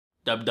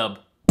Dub dub.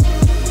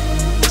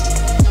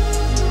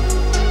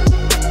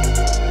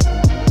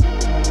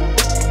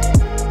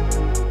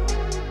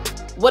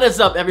 What is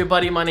up,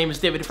 everybody? My name is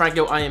David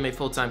Franco. I am a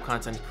full-time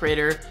content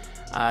creator.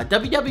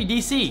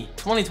 WWDC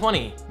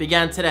 2020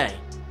 began today.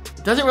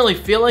 It doesn't really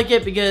feel like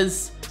it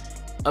because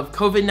of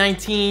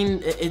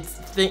COVID-19.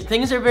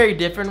 Things are very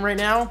different right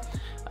now.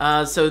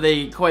 So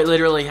they quite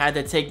literally had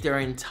to take their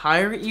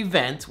entire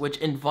event, which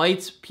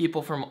invites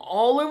people from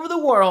all over the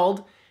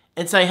world,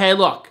 and say, hey,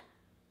 look,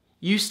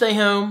 you stay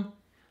home,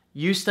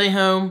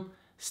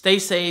 stay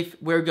safe.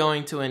 We're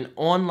going to an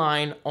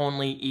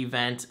online-only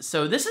event.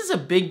 So this is a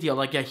big deal,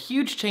 like a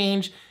huge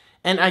change.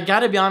 And I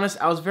gotta be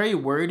honest, I was very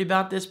worried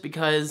about this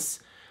because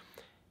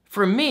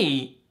for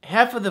me,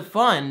 half of the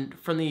fun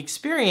from the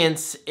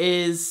experience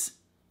is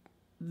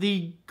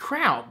the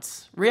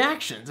crowd's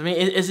reactions. I mean,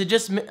 is it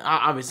just me?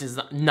 Obviously,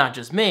 it's not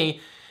just me,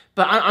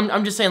 but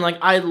I'm just saying, like,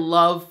 I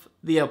love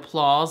the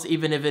applause,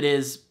 even if it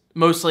is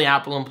mostly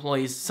Apple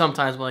employees,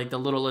 sometimes with like the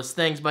littlest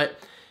things, but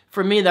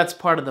for me, that's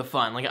part of the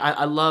fun. Like,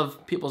 I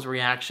love people's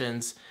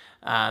reactions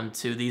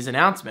to these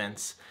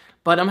announcements.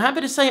 But I'm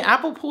happy to say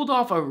Apple pulled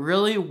off a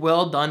really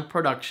well-done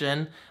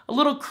production. A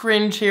little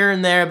cringe here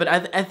and there, but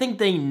I think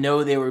they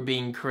know they were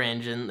being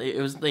cringe, and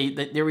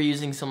they were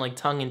using some like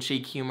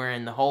tongue-in-cheek humor,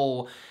 and the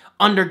whole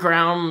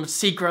underground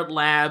secret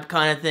lab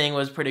kind of thing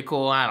was pretty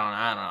cool. I don't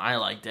know. I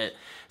liked it.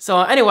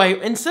 So anyway,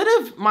 instead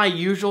of my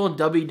usual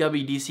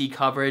WWDC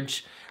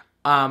coverage,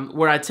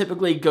 where I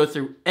typically go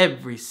through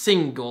every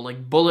single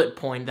like bullet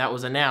point that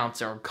was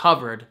announced or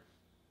covered,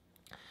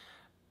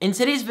 in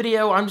today's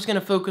video, I'm just going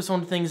to focus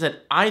on things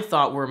that I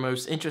thought were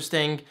most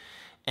interesting.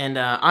 And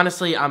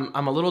honestly,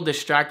 I'm a little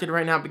distracted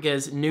right now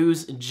because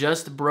news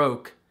just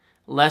broke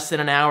less than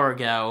an hour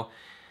ago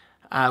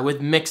with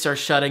Mixer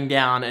shutting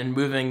down and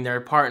moving their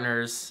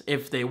partners,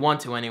 if they want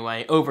to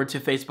anyway, over to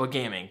Facebook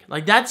Gaming.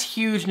 Like, that's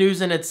huge news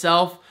in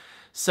itself.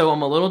 So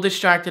I'm a little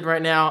distracted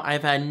right now.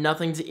 I've had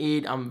nothing to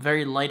eat. I'm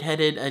very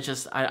lightheaded.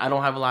 I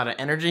don't have a lot of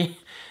energy.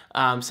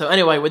 So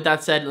anyway, with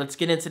that said, let's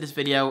get into this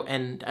video.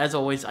 And as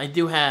always, I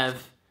do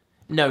have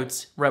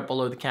notes right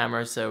below the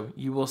camera, so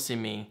you will see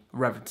me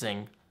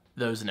referencing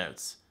those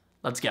notes.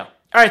 Let's go. All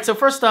right, so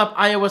first up,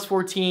 iOS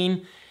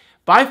 14.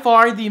 By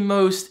far the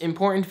most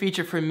important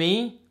feature for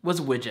me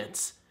was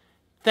widgets.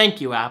 Thank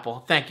you,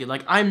 Apple. Thank you.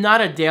 Like, I'm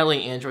not a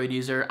daily Android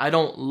user. I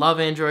don't love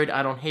Android.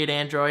 I don't hate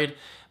Android.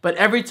 But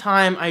every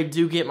time I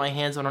do get my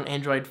hands on an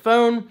Android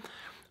phone,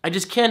 I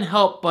just can't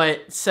help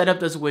but set up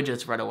those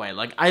widgets right away.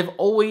 Like, I've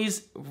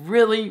always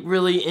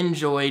really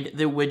enjoyed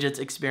the widgets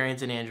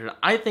experience in Android.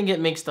 I think it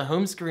makes the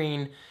home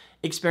screen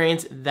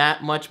experience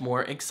that much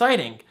more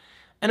exciting.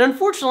 And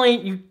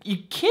unfortunately, you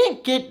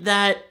can't get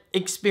that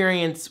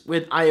experience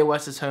with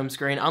iOS's home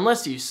screen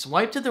unless you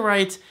swipe to the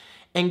right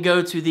and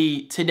go to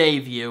the Today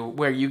view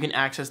where you can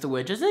access the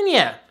widgets. And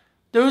yeah,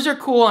 those are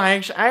cool.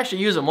 I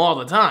actually use them all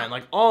the time,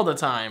 like all the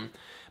time.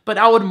 But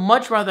I would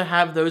much rather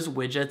have those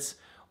widgets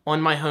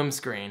on my home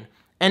screen.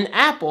 And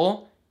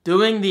Apple,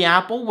 doing the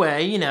Apple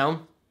way, you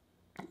know,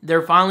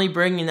 they're finally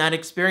bringing that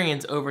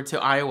experience over to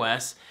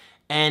iOS,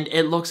 and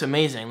it looks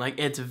amazing. Like,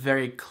 it's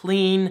very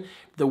clean,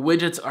 the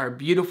widgets are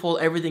beautiful,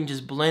 everything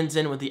just blends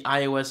in with the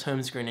iOS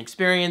home screen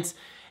experience,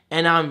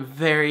 and I'm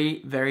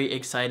very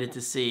excited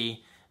to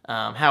see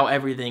how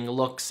everything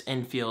looks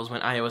and feels when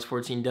iOS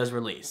 14 does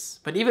release.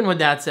 But even with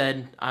that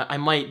said, I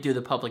might do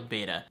the public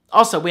beta.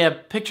 Also, we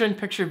have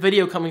picture-in-picture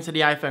video coming to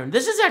the iPhone.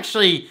 This is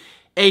actually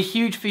a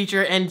huge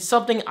feature and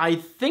something I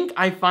think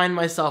I find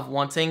myself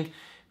wanting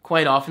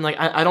quite often. Like,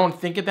 I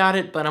don't think about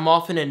it, but I'm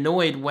often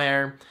annoyed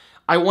where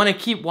I want to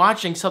keep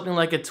watching something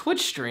like a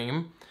Twitch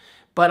stream,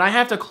 but I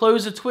have to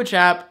close the Twitch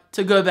app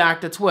to go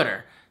back to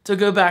Twitter, to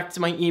go back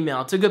to my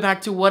email, to go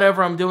back to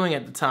whatever I'm doing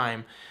at the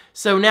time.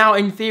 So now,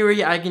 in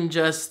theory, I can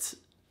just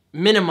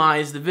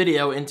minimize the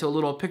video into a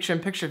little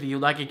picture-in-picture view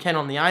like I can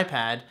on the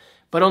iPad,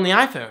 but on the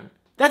iPhone.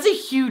 That's a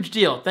huge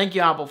deal. Thank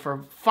you, Apple,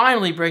 for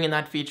finally bringing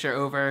that feature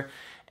over,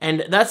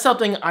 and that's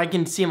something I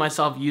can see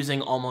myself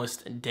using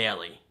almost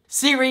daily.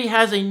 Siri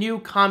has a new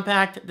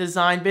compact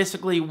design,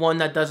 basically one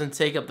that doesn't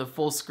take up the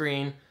full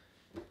screen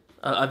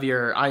of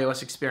your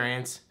iOS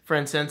experience. For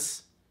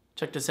instance,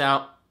 check this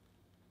out.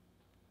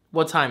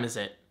 What time is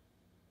it?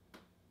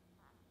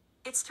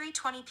 It's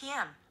 3:20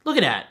 p.m. Look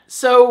at that.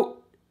 So,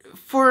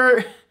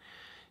 for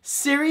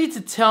Siri to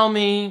tell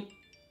me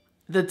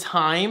the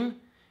time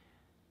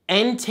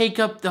and take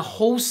up the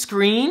whole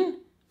screen?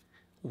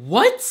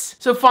 What?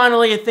 So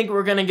finally, I think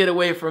we're gonna get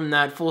away from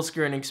that full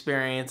screen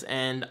experience,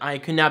 and I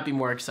could not be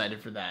more excited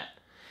for that.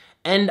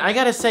 And I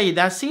gotta say,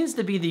 that seems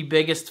to be the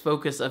biggest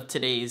focus of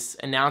today's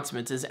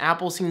announcements, is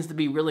Apple seems to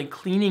be really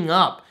cleaning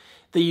up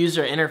the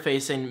user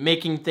interface and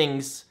making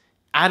things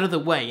out of the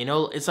way. You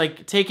know, it's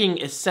like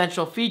taking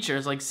essential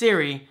features like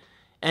Siri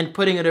and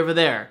putting it over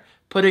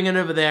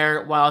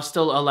there while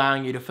still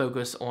allowing you to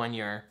focus on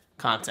your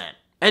content.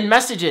 And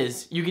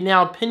messages, you can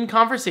now pin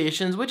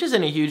conversations, which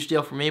isn't a huge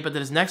deal for me, but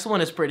this next one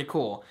is pretty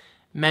cool.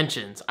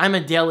 Mentions. I'm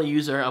a daily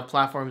user of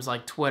platforms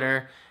like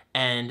Twitter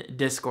and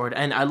Discord,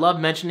 and I love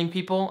mentioning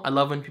people. I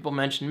love when people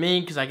mention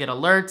me because I get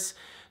alerts.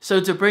 So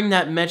to bring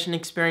that mention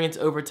experience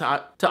over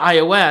to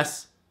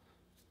iOS,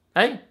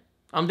 hey,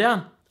 I'm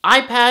down.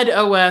 iPad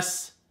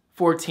OS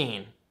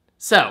 14.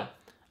 So,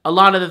 a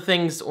lot of the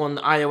things on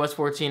iOS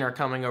 14 are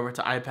coming over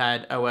to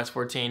iPad OS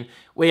 14.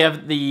 We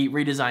have the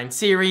redesigned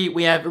Siri.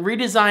 We have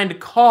redesigned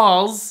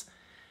calls.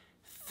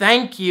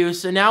 Thank you.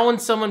 So now when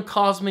someone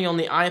calls me on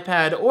the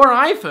iPad or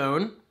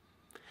iPhone,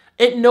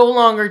 it no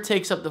longer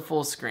takes up the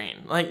full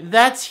screen. Like,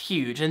 that's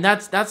huge. And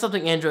that's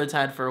something Android's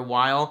had for a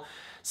while.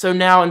 So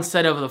now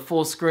instead of the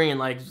full screen,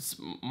 like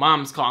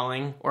mom's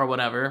calling or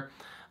whatever,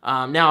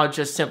 now it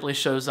just simply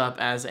shows up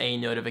as a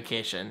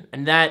notification.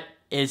 And that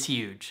is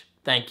huge.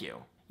 Thank you.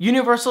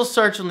 Universal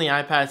search on the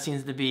iPad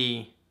seems to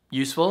be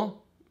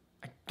useful.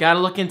 I gotta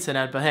look into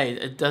that, but hey,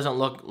 it doesn't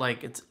look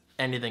like it's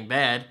anything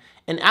bad.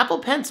 And Apple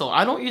Pencil.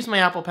 I don't use my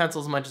Apple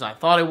Pencil as much as I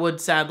thought I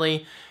would,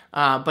 sadly.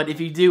 But if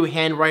you do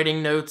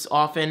handwriting notes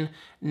often,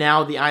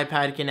 now the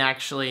iPad can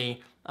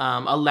actually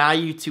allow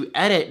you to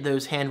edit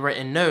those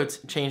handwritten notes,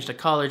 change the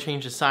color,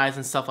 change the size,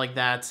 and stuff like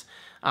that,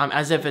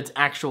 as if it's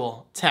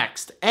actual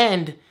text.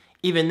 And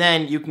even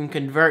then, you can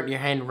convert your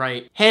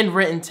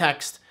handwritten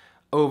text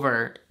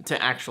over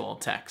to actual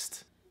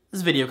text.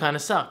 This video kind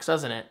of sucks,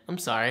 doesn't it? I'm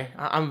sorry.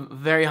 I'm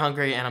very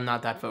hungry and I'm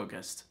not that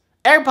focused.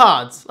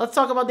 AirPods! Let's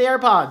talk about the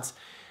AirPods.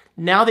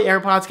 Now the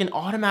AirPods can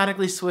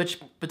automatically switch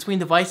between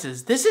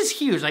devices. This is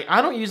huge. Like,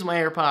 I don't use my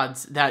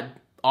AirPods that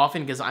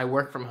often because I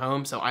work from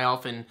home, so I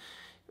often,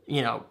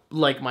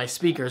 like my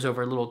speakers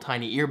over little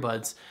tiny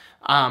earbuds.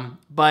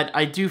 But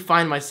I do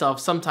find myself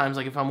sometimes,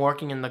 like if I'm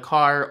working in the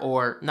car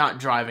or not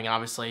driving,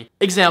 obviously.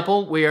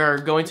 Example, we are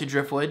going to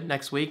Driftwood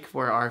next week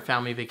for our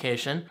family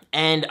vacation,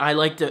 and I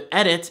like to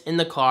edit in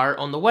the car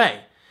on the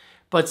way.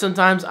 But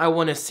sometimes I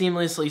want to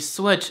seamlessly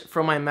switch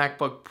from my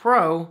MacBook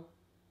Pro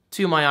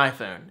to my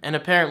iPhone. And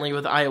apparently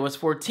with iOS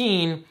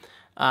 14,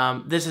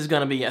 this is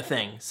going to be a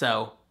thing.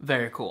 So,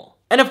 very cool.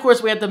 And of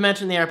course, we have to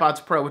mention the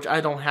AirPods Pro, which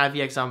I don't have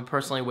yet because I'm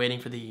personally waiting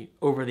for the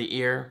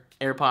over-the-ear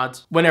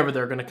AirPods. Whenever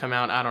they're going to come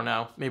out, I don't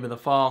know, maybe the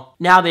fall.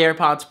 Now the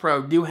AirPods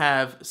Pro do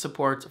have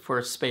support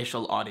for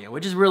spatial audio,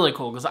 which is really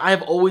cool because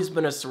I've always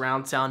been a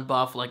surround sound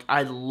buff. Like,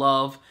 I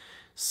love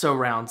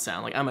surround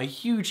sound. Like, I'm a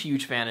huge,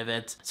 huge fan of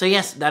it. So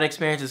yes, that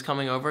experience is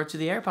coming over to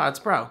the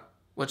AirPods Pro,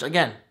 which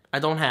again, I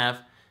don't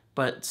have,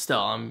 but still,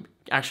 I'm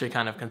actually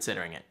kind of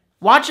considering it.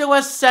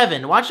 WatchOS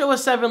 7. WatchOS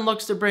 7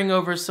 looks to bring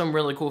over some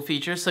really cool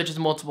features, such as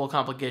multiple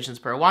complications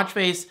per watch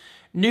face,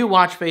 new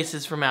watch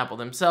faces from Apple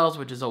themselves,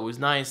 which is always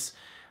nice,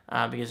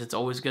 because it's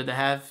always good to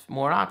have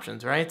more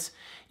options, right?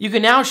 You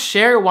can now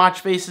share watch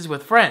faces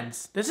with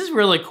friends. This is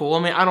really cool.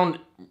 I mean, I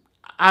don't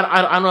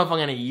know if I'm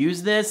going to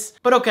use this,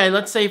 but okay,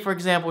 let's say, for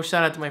example,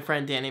 shout out to my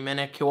friend Danny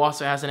Minnick, who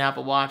also has an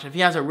Apple Watch. If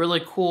he has a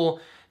really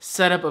cool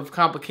setup of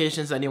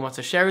complications that he wants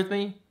to share with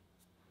me,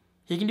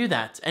 he can do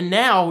that. And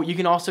now you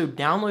can also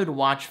download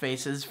watch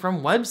faces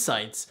from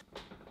websites.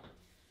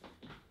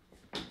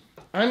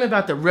 I'm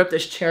about to rip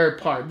this chair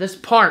apart. This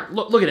part,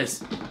 look at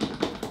this.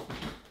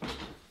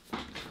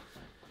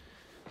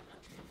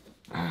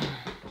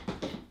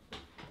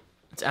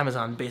 It's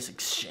Amazon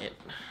basic shit.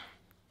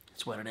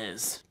 That's what it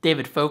is.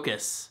 David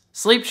Focus.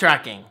 Sleep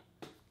tracking.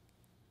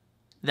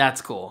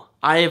 That's cool.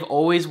 I have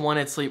always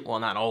wanted sleep, well,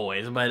 not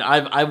always, but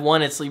I've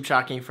wanted sleep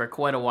tracking for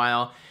quite a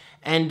while.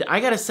 And I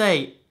gotta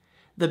say,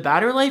 the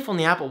battery life on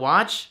the Apple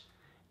Watch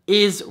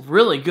is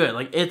really good.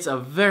 Like, it's a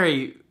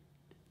very...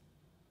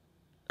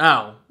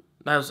 Oh,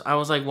 I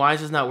was like, why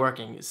is this not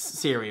working?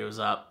 Siri was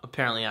up.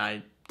 Apparently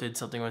I did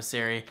something with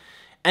Siri.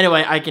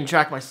 Anyway, I can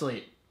track my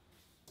sleep.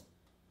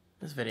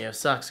 This video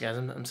sucks, guys.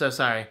 I'm so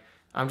sorry.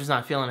 I'm just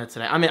not feeling it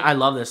today. I mean, I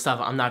love this stuff.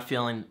 I'm not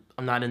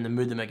in the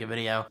mood to make a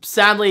video.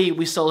 Sadly,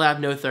 we still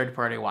have no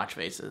third-party watch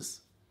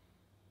faces.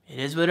 It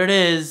is what it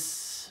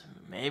is.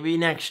 Maybe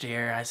next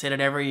year. I say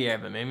that every year,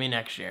 but maybe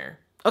next year.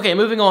 Okay,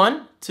 moving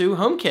on to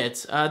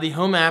HomeKit. The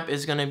Home app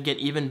is going to get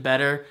even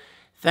better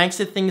thanks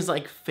to things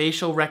like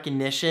facial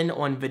recognition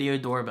on video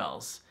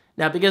doorbells.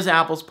 Now, because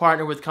Apple's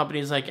partnered with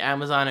companies like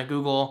Amazon and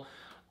Google,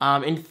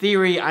 in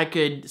theory, I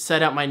could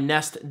set up my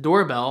Nest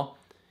doorbell,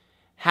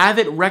 have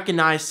it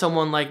recognize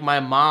someone like my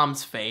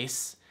mom's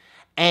face,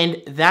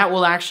 and that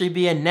will actually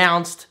be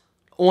announced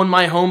on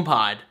my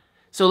HomePod.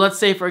 So let's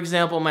say, for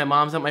example, my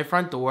mom's at my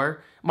front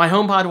door. My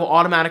HomePod will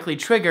automatically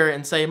trigger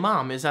and say,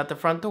 Mom is at the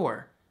front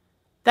door.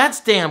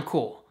 That's damn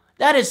cool.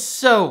 That is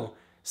so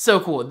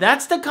cool.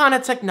 That's the kind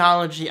of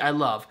technology I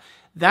love.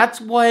 That's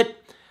what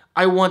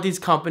I want these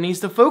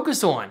companies to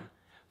focus on.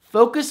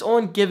 Focus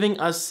on giving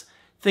us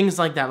things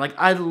like that. Like,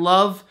 I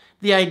love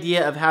the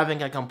idea of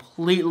having a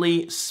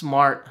completely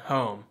smart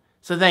home.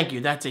 So thank you.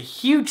 That's a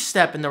huge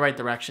step in the right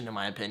direction, in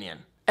my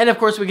opinion. And of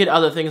course, we get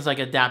other things like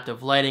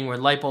adaptive lighting, where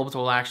light bulbs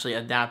will actually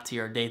adapt to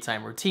your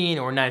daytime routine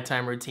or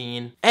nighttime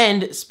routine.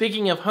 And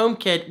speaking of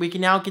HomeKit, we can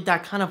now get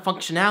that kind of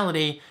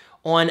functionality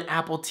on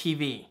Apple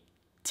TV.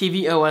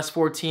 tvOS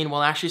 14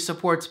 will actually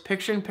support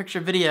picture-in-picture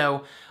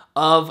video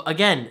of,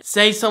 again,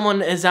 say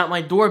someone is at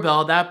my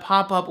doorbell, that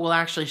pop-up will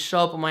actually show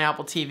up on my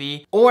Apple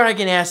TV, or I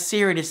can ask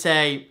Siri to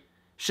say,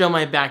 show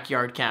my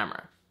backyard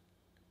camera.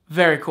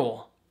 Very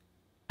cool.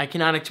 I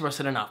cannot express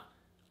it enough.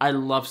 I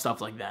love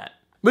stuff like that.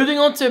 Moving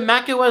on to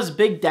macOS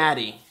Big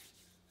Daddy.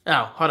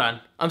 Oh, hold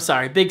on. I'm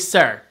sorry, Big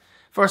Sur.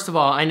 First of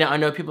all, I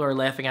know people are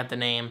laughing at the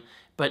name,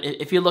 but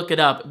if you look it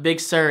up, Big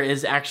Sur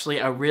is actually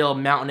a real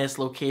mountainous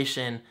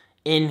location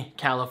in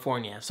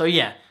California. So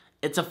yeah,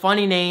 it's a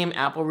funny name.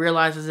 Apple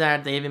realizes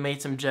that. They even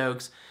made some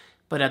jokes.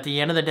 But at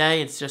the end of the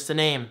day, it's just a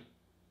name.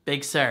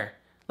 Big Sur.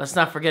 Let's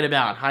not forget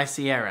about High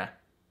Sierra.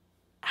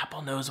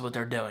 Apple knows what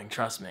they're doing,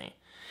 trust me.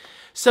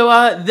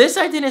 So this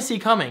I didn't see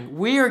coming.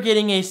 We are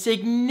getting a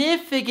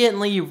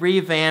significantly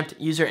revamped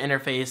user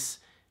interface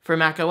for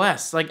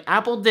macOS. Like,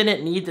 Apple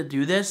didn't need to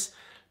do this,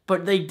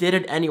 but they did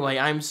it anyway.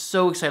 I'm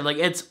so excited. Like,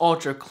 it's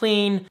ultra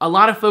clean. A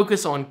lot of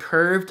focus on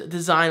curved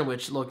design,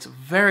 which looks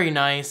very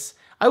nice.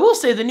 I will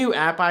say the new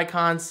app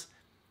icons,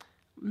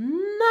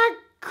 not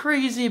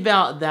crazy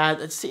about that.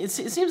 It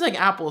seems like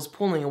Apple is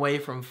pulling away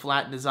from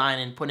flat design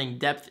and putting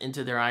depth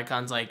into their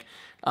icons, like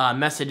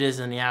messages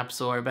in the App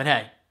Store. But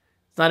hey,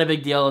 it's not a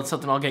big deal. It's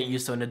something I'll get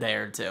used to in a day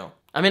or two.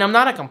 I mean, I'm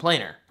not a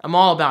complainer. I'm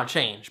all about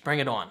change. Bring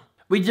it on.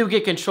 We do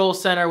get Control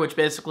Center, which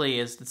basically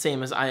is the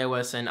same as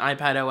iOS and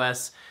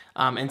iPadOS,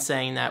 and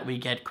saying that we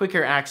get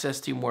quicker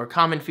access to more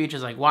common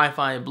features like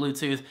Wi-Fi,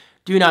 Bluetooth,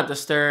 Do Not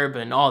Disturb,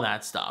 and all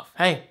that stuff.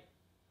 Hey,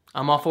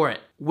 I'm all for it.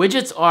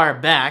 Widgets are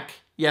back.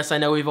 Yes, I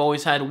know we've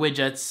always had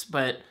widgets,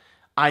 but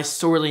I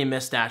sorely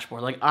miss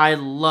Dashboard. Like, I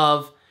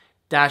love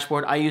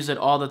Dashboard. I use it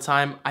all the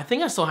time. I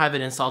think I still have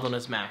it installed on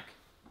this Mac.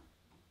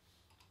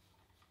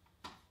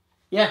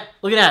 Yeah,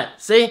 look at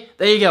that. See?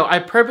 There you go. I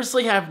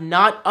purposely have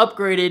not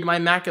upgraded my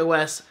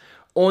macOS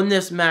on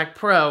this Mac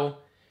Pro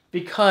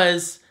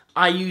because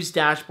I use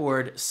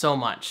Dashboard so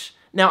much.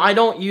 Now, I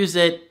don't use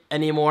it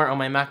anymore on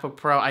my MacBook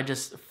Pro. I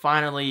just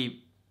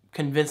finally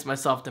convinced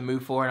myself to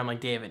move forward. I'm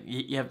like, David,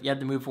 you have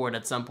to move forward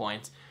at some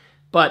point.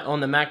 But on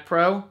the Mac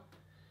Pro,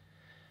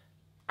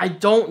 I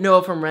don't know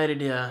if I'm ready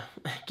to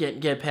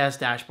get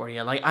past Dashboard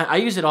yet. Like, I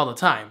use it all the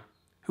time.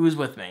 Who's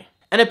with me?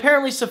 And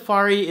apparently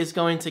Safari is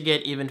going to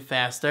get even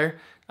faster.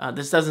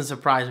 This doesn't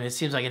surprise me. It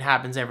seems like it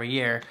happens every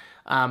year.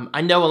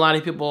 I know a lot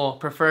of people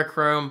prefer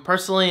Chrome.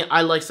 Personally,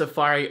 I like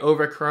Safari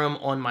over Chrome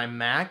on my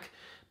Mac.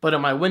 But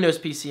on my Windows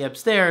PC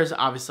upstairs,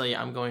 obviously,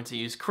 I'm going to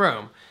use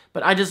Chrome.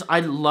 But I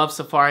love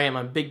Safari. I'm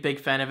a big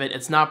fan of it.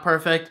 It's not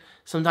perfect.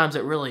 Sometimes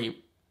it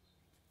really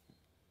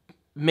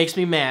makes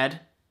me mad.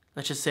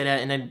 Let's just say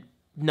that in a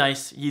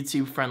nice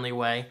YouTube-friendly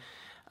way.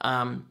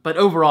 But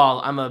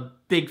overall, I'm a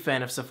big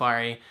fan of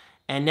Safari.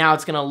 And now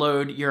it's going to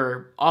load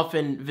your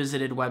often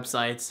visited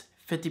websites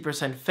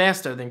 50%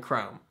 faster than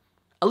Chrome.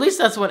 At least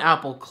that's what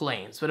Apple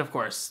claims. But of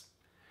course,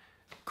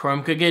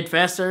 Chrome could get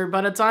faster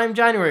by the time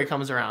January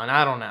comes around.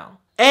 I don't know.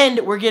 And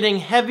we're getting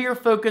heavier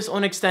focus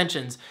on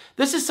extensions.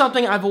 This is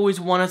something I've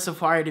always wanted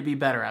Safari to be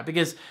better at,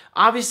 because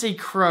obviously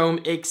Chrome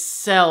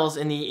excels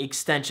in the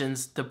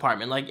extensions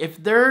department. Like,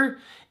 if there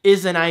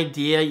is an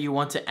idea you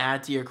want to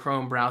add to your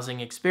Chrome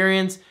browsing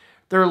experience,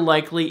 there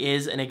likely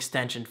is an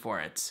extension for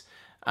it.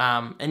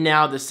 And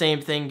now the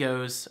same thing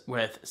goes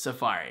with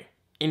Safari,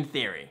 in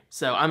theory.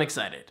 So I'm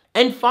excited.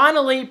 And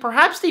finally,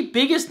 perhaps the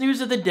biggest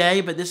news of the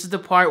day, but this is the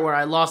part where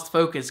I lost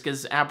focus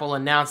because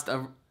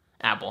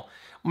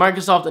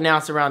Microsoft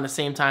announced around the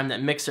same time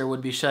that Mixer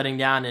would be shutting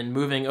down and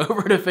moving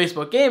over to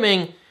Facebook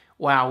Gaming.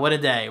 Wow, what a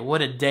day.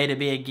 What a day to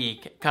be a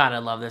geek. God, I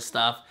love this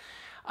stuff.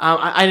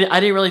 I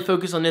didn't really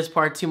focus on this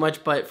part too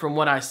much, but from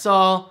what I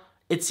saw,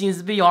 it seems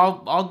to be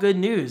all good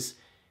news.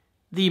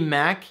 The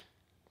Mac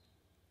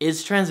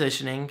is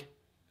transitioning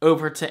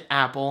over to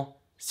Apple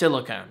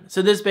Silicon.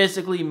 So this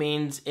basically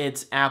means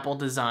it's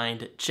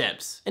Apple-designed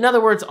chips. In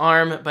other words,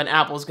 ARM, but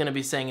Apple's going to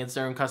be saying it's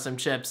their own custom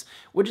chips,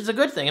 which is a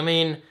good thing. I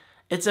mean,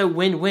 it's a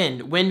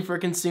win-win. Win for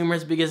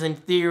consumers because in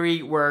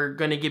theory, we're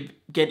going to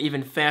get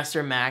even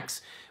faster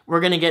Macs. We're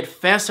going to get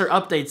faster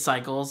update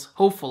cycles,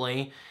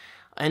 hopefully.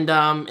 And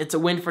it's a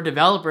win for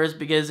developers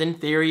because in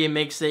theory, it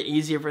makes it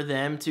easier for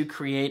them to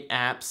create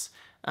apps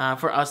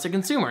for us, the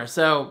consumer.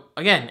 So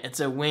again,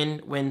 it's a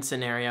win-win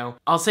scenario.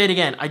 I'll say it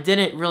again. I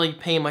didn't really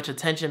pay much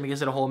attention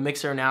because of the whole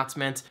Mixer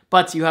announcement,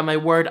 but you have my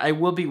word, I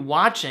will be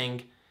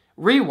rewatching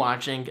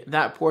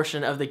that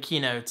portion of the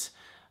keynote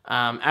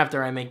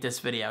after I make this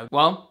video.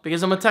 Well,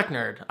 because I'm a tech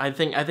nerd. I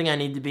think I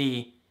need to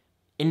be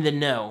in the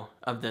know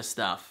of this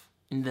stuff.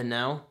 In the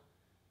know?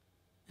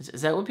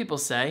 Is that what people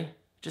say?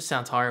 It just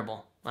sounds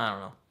horrible. I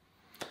don't know.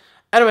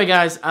 Anyway,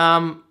 guys,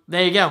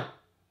 there you go.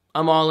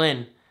 I'm all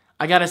in.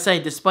 I gotta say,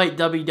 despite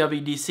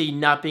WWDC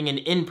not being an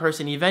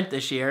in-person event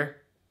this year...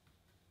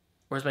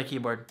 Where's my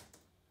keyboard?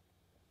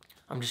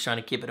 I'm just trying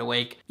to keep it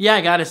awake. Yeah,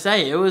 I gotta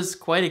say, it was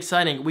quite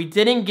exciting. We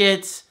didn't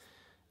get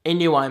a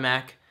new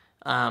iMac,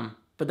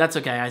 but that's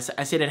okay. I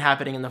see it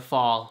happening in the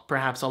fall,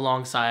 perhaps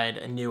alongside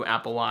a new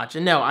Apple Watch.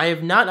 And no, I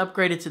have not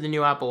upgraded to the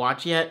new Apple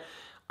Watch yet.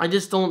 I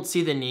just don't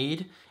see the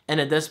need. And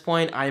at this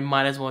point, I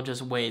might as well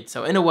just wait.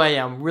 So in a way,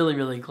 I'm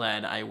really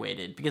glad I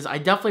waited, because I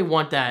definitely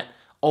want that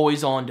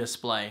always-on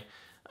display.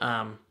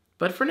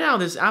 But for now,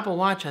 this Apple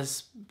Watch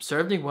has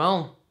served me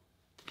well.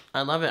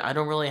 I love it. I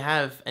don't really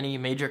have any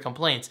major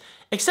complaints,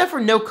 except for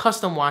no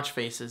custom watch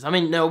faces. I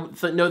mean, no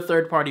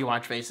third-party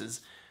watch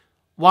faces.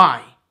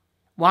 Why?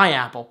 Why,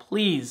 Apple?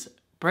 Please,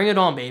 bring it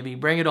on, baby.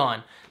 Bring it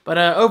on. But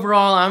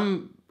overall,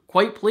 I'm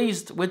quite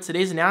pleased with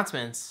today's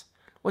announcements.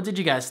 What did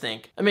you guys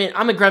think? I mean,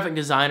 I'm a graphic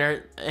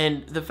designer,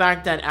 and the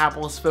fact that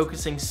Apple is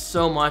focusing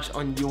so much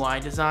on UI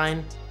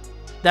design,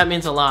 that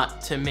means a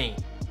lot to me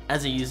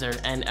as a user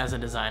and as a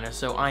designer.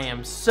 So I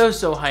am so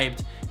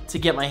hyped to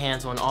get my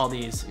hands on all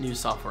these new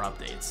software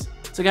updates.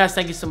 So guys,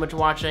 thank you so much for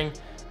watching.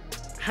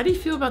 How do you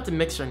feel about the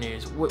Mixer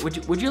news?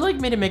 Would you like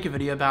me to make a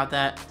video about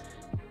that?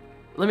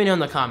 Let me know in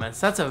the comments.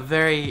 That's a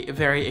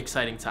very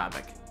exciting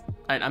topic. All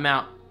right, I'm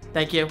out.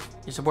 Thank you.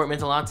 Your support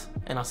means a lot,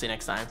 and I'll see you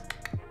next time.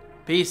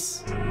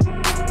 Peace.